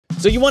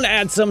So you want to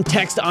add some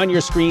text on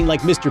your screen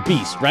like Mr.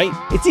 Beast, right?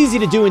 It's easy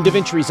to do in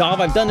DaVinci Resolve.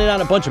 I've done it on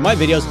a bunch of my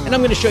videos, and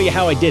I'm going to show you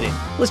how I did it.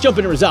 Let's jump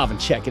into Resolve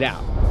and check it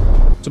out.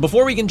 So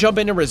before we can jump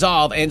into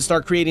Resolve and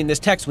start creating this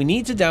text, we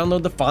need to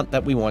download the font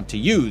that we want to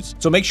use.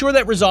 So make sure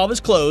that Resolve is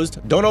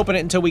closed. Don't open it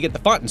until we get the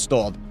font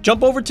installed.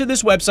 Jump over to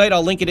this website.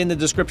 I'll link it in the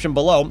description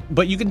below,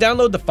 but you can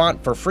download the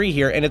font for free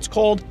here, and it's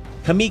called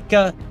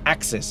Comica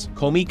Access.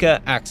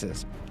 Comica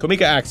Access.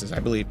 Comica Access, I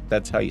believe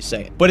that's how you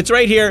say it. But it's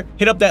right here.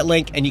 Hit up that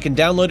link and you can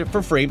download it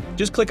for free.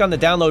 Just click on the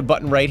download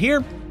button right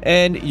here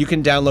and you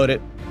can download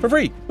it for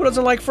free. Who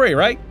doesn't like free,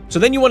 right? So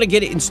then you want to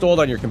get it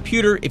installed on your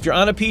computer. If you're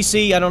on a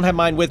PC, I don't have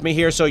mine with me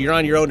here, so you're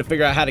on your own to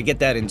figure out how to get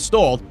that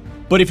installed.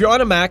 But if you're on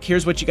a Mac,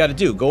 here's what you got to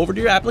do. Go over to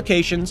your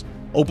applications,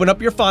 open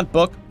up your font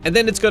book, and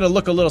then it's going to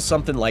look a little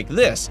something like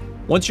this.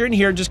 Once you're in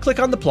here, just click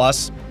on the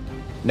plus,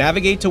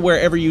 navigate to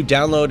wherever you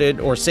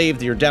downloaded or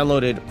saved your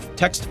downloaded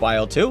text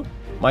file to.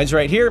 Mine's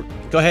right here.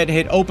 Go ahead and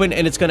hit open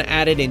and it's going to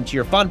add it into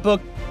your font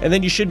book and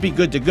then you should be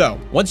good to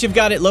go. Once you've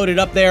got it loaded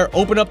up there,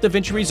 open up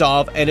DaVinci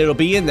Resolve and it'll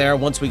be in there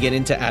once we get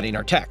into adding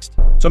our text.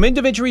 So I'm in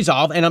DaVinci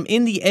Resolve and I'm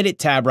in the edit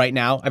tab right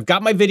now. I've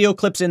got my video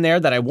clips in there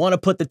that I want to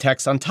put the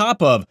text on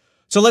top of.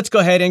 So let's go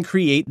ahead and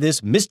create this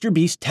Mr.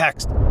 Beast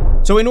text.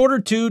 So in order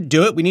to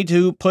do it, we need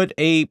to put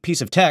a piece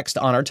of text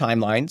on our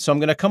timeline. So I'm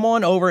going to come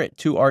on over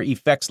to our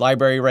effects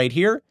library right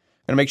here. I'm going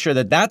to make sure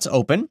that that's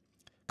open.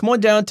 Come on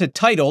down to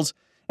titles.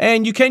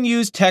 And you can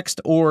use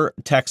text or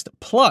text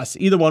plus.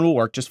 Either one will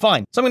work just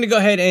fine. So I'm going to go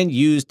ahead and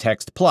use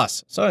text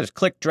plus. So I just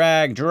click,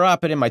 drag,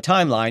 drop it in my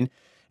timeline.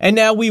 And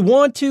now we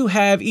want to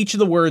have each of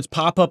the words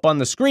pop up on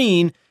the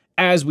screen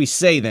as we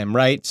say them,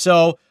 right?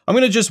 So I'm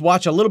going to just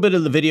watch a little bit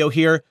of the video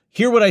here,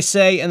 hear what I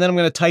say, and then I'm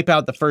going to type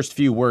out the first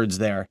few words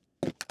there.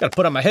 Got to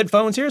put on my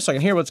headphones here so I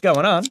can hear what's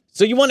going on.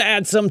 So you want to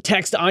add some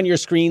text on your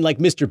screen like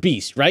Mr.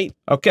 Beast, right?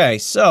 Okay,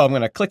 so I'm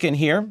going to click in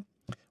here.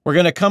 We're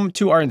going to come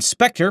to our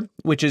inspector,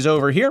 which is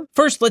over here.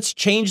 First, let's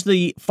change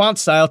the font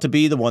style to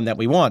be the one that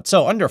we want.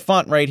 So under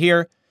font right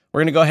here, we're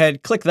going to go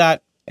ahead, click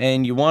that,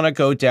 and you want to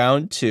go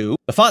down to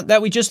the font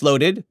that we just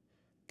loaded,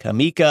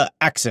 Comica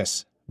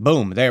Access.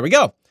 Boom, there we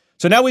go.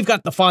 So now we've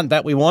got the font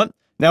that we want.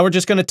 Now we're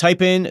just going to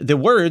type in the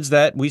words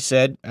that we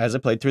said as I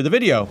played through the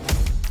video.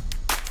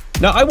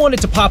 Now I want it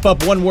to pop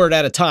up one word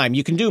at a time.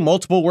 You can do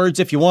multiple words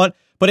if you want,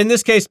 but in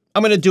this case,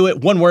 I'm going to do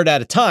it one word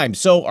at a time.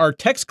 So our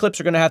text clips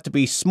are going to have to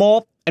be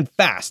small and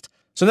fast.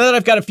 So now that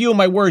I've got a few of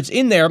my words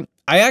in there,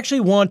 I actually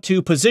want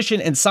to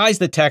position and size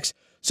the text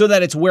so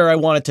that it's where I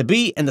want it to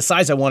be and the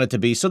size I want it to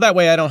be. So that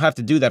way I don't have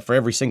to do that for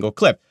every single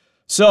clip.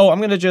 So I'm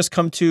going to just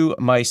come to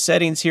my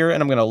settings here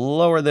and I'm going to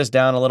lower this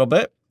down a little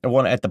bit. I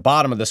want it at the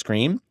bottom of the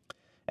screen.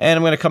 And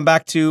I'm going to come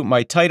back to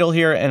my title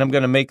here and I'm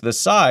going to make the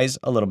size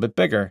a little bit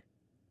bigger.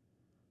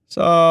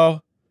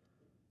 So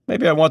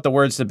maybe I want the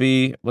words to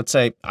be, let's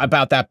say,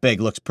 about that big.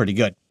 Looks pretty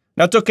good.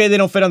 Now it's okay they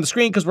don't fit on the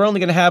screen because we're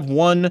only going to have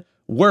one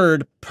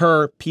word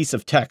per piece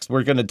of text.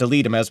 We're going to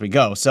delete them as we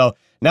go. So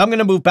now I'm going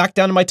to move back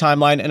down to my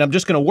timeline and I'm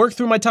just going to work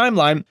through my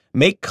timeline,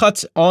 make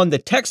cuts on the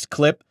text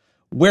clip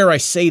where I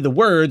say the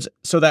words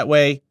so that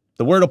way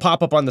the word will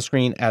pop up on the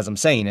screen as I'm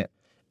saying it.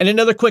 And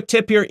another quick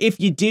tip here, if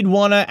you did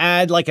want to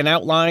add like an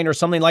outline or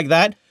something like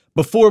that,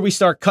 before we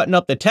start cutting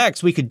up the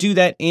text, we could do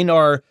that in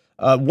our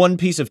one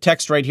piece of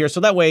text right here. So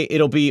that way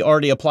it'll be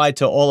already applied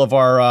to all of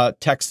our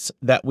texts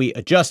that we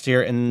adjust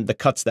here and the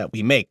cuts that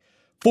we make.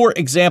 For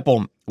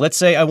example, let's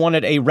say I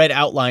wanted a red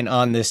outline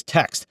on this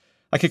text.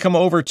 I could come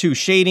over to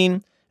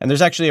shading and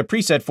there's actually a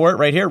preset for it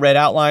right here, red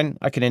outline.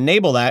 I can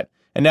enable that.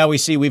 And now we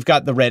see we've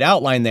got the red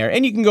outline there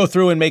and you can go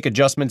through and make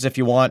adjustments if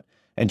you want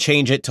and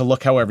change it to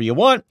look however you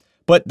want.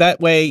 But that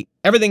way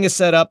everything is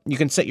set up. You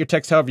can set your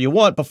text however you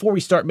want before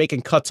we start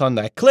making cuts on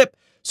that clip.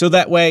 So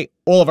that way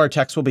all of our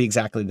text will be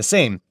exactly the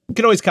same. You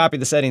can always copy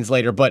the settings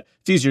later, but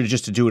it's easier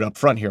just to do it up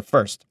front here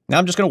first. Now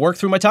I'm just going to work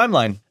through my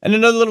timeline. And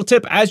another little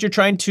tip, as you're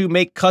trying to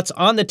make cuts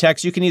on the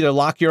text, you can either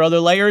lock your other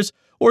layers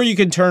or you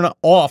can turn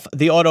off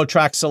the auto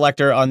track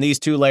selector on these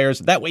two layers.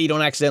 That way you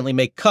don't accidentally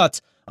make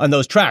cuts on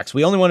those tracks.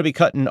 We only want to be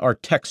cutting our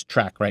text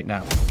track right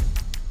now.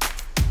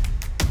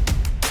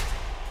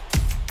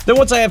 Then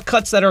once I have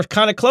cuts that are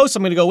kind of close,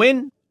 I'm going to go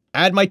in,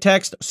 add my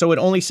text so it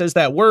only says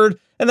that word,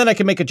 and then I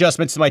can make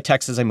adjustments to my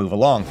text as I move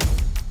along.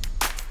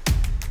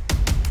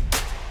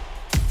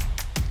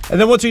 And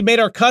then once we've made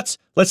our cuts,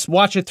 let's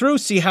watch it through,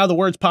 see how the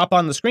words pop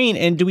on the screen,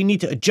 and do we need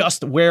to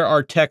adjust where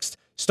our text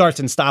starts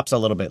and stops a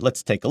little bit?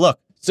 Let's take a look.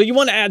 So you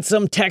want to add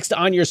some text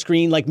on your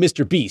screen like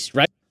Mr. Beast,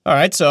 right? All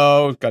right,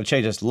 so got to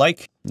change this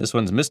like. This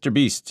one's Mr.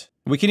 Beast.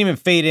 We can even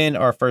fade in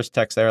our first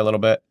text there a little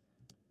bit.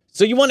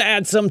 So you want to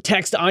add some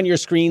text on your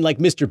screen like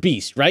Mr.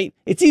 Beast, right?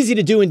 It's easy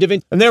to do in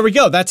DaVinci. And there we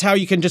go. That's how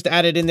you can just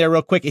add it in there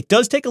real quick. It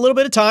does take a little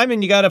bit of time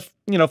and you got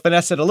to,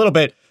 finesse it a little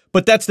bit.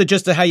 But that's the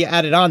gist of how you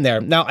add it on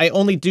there. Now, I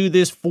only do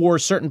this for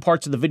certain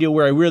parts of the video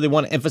where I really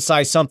want to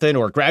emphasize something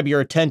or grab your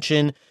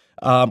attention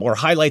or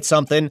highlight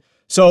something.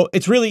 So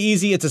it's really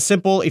easy. It's a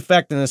simple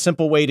effect and a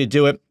simple way to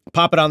do it.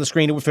 Pop it on the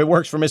screen. If it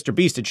works for Mr.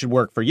 Beast, it should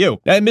work for you.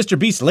 Now, in Mr.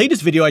 Beast's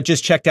latest video I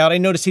just checked out, I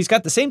noticed he's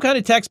got the same kind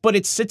of text, but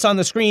it sits on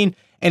the screen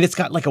and it's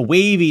got like a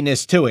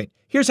waviness to it.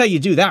 Here's how you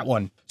do that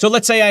one. So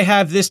let's say I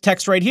have this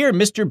text right here,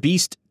 Mr.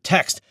 Beast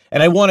text,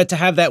 and I want it to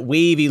have that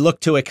wavy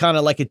look to it, kind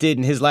of like it did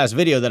in his last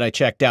video that I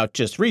checked out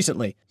just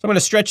recently. So I'm going to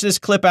stretch this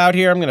clip out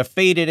here. I'm going to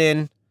fade it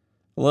in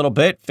a little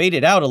bit, fade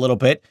it out a little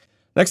bit.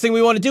 Next thing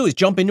we want to do is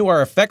jump into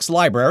our effects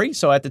library.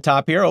 So at the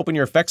top here, open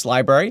your effects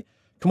library,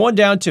 come on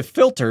down to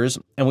filters,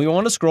 and we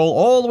want to scroll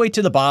all the way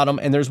to the bottom,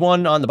 and there's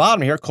one on the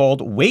bottom here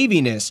called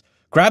waviness.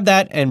 Grab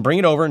that and bring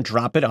it over and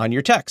drop it on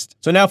your text.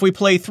 So now if we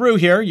play through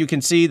here, you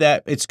can see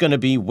that it's going to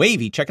be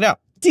wavy. Check it out.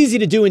 It's easy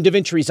to do in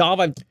DaVinci Resolve.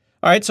 All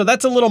right, so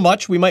that's a little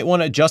much. We might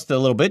want to adjust it a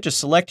little bit. Just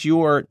select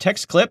your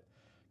text clip,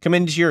 come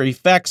into your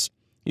effects.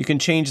 You can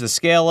change the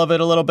scale of it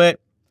a little bit,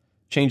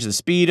 change the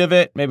speed of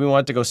it. Maybe we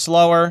want it to go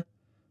slower.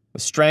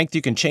 With strength,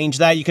 you can change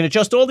that. You can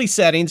adjust all these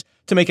settings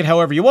to make it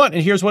however you want,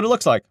 and here's what it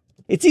looks like.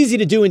 It's easy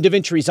to do in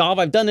DaVinci Resolve.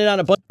 I've done it on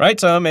a bunch. Right,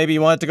 so maybe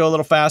you want it to go a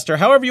little faster.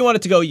 However you want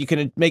it to go, you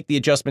can make the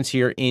adjustments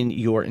here in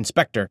your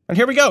inspector. And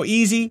here we go,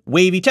 easy,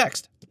 wavy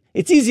text.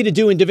 It's easy to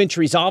do in DaVinci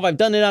Resolve. I've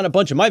done it on a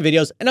bunch of my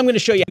videos, and I'm going to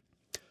show you.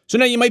 So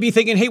now you might be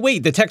thinking, hey,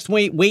 wait, the text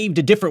waved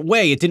a different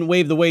way. It didn't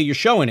wave the way you're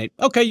showing it.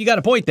 Okay, you got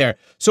a point there.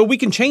 So we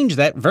can change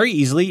that very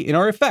easily in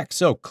our effects.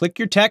 So click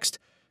your text,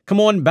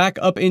 come on back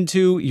up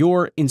into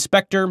your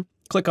inspector,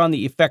 click on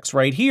the effects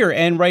right here,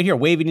 and right here,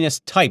 waviness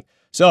type.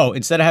 So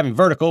instead of having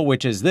vertical,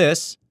 which is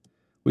this,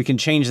 we can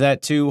change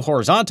that to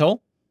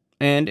horizontal,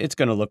 and it's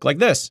going to look like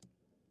this.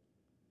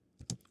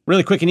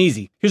 Really quick and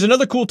easy. Here's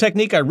another cool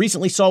technique I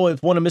recently saw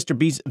with one of Mr.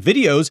 Beast's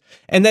videos,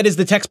 and that is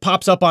the text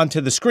pops up onto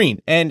the screen.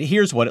 And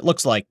here's what it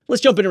looks like.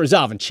 Let's jump into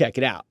Resolve and check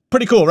it out.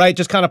 Pretty cool, right?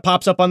 Just kind of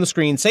pops up on the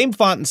screen. Same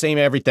font and same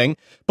everything.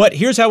 But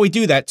here's how we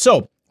do that.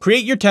 So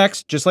create your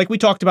text, just like we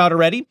talked about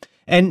already.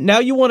 And now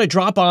you want to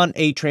drop on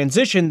a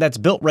transition that's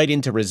built right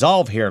into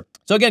Resolve here.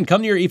 So again,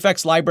 come to your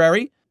effects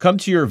library, come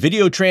to your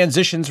video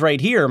transitions right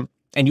here,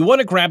 and you want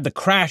to grab the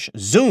crash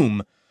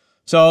zoom.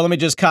 So let me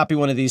just copy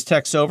one of these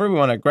texts over. We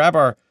want to grab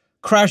our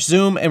crash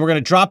zoom, and we're going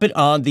to drop it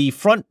on the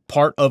front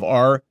part of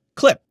our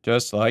clip,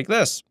 just like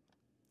this.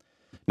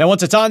 Now,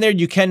 once it's on there,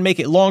 you can make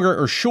it longer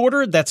or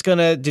shorter. That's going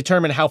to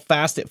determine how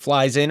fast it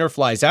flies in or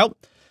flies out.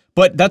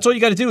 But that's all you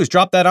got to do is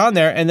drop that on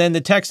there, and then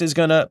the text is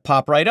going to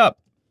pop right up.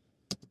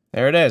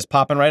 There it is,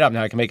 popping right up.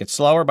 Now I can make it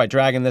slower by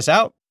dragging this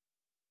out,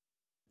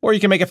 or you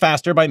can make it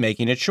faster by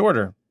making it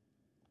shorter.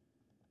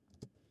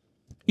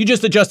 You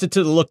just adjust it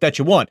to the look that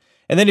you want.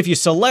 And then if you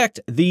select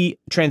the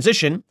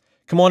transition,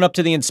 come on up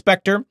to the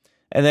inspector,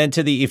 and then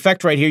to the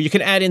effect right here, you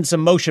can add in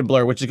some motion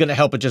blur, which is going to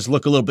help it just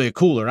look a little bit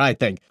cooler, I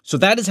think. So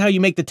that is how you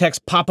make the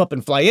text pop up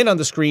and fly in on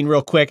the screen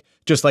real quick,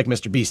 just like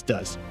Mr. Beast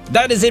does.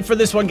 That is it for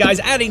this one, guys.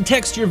 Adding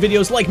text to your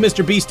videos like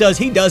Mr. Beast does.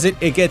 He does it.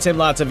 It gets him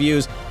lots of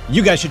views.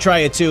 You guys should try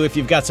it too if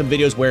you've got some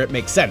videos where it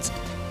makes sense.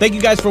 Thank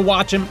you guys for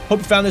watching. Hope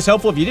you found this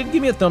helpful. If you didn't,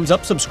 give me a thumbs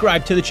up.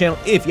 Subscribe to the channel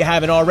if you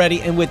haven't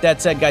already. And with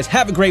that said, guys,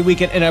 have a great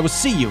weekend, and I will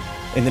see you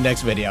in the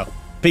next video.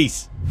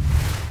 Peace.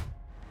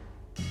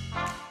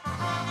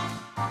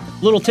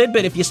 Little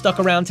tidbit, if you stuck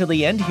around till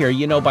the end here,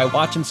 you know, by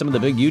watching some of the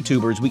big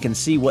YouTubers, we can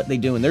see what they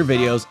do in their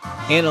videos,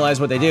 analyze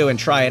what they do, and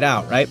try it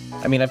out, right?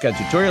 I mean, I've got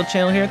a tutorial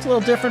channel here. It's a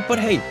little different, but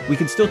hey, we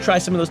can still try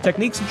some of those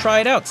techniques and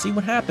try it out, see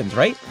what happens,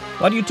 right?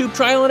 A lot of YouTube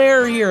trial and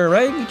error here,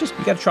 right? You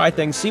got to try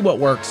things, see what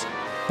works.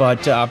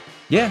 But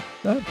yeah,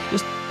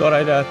 just thought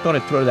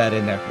I'd throw that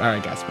in there. All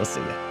right, guys, we'll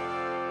see you.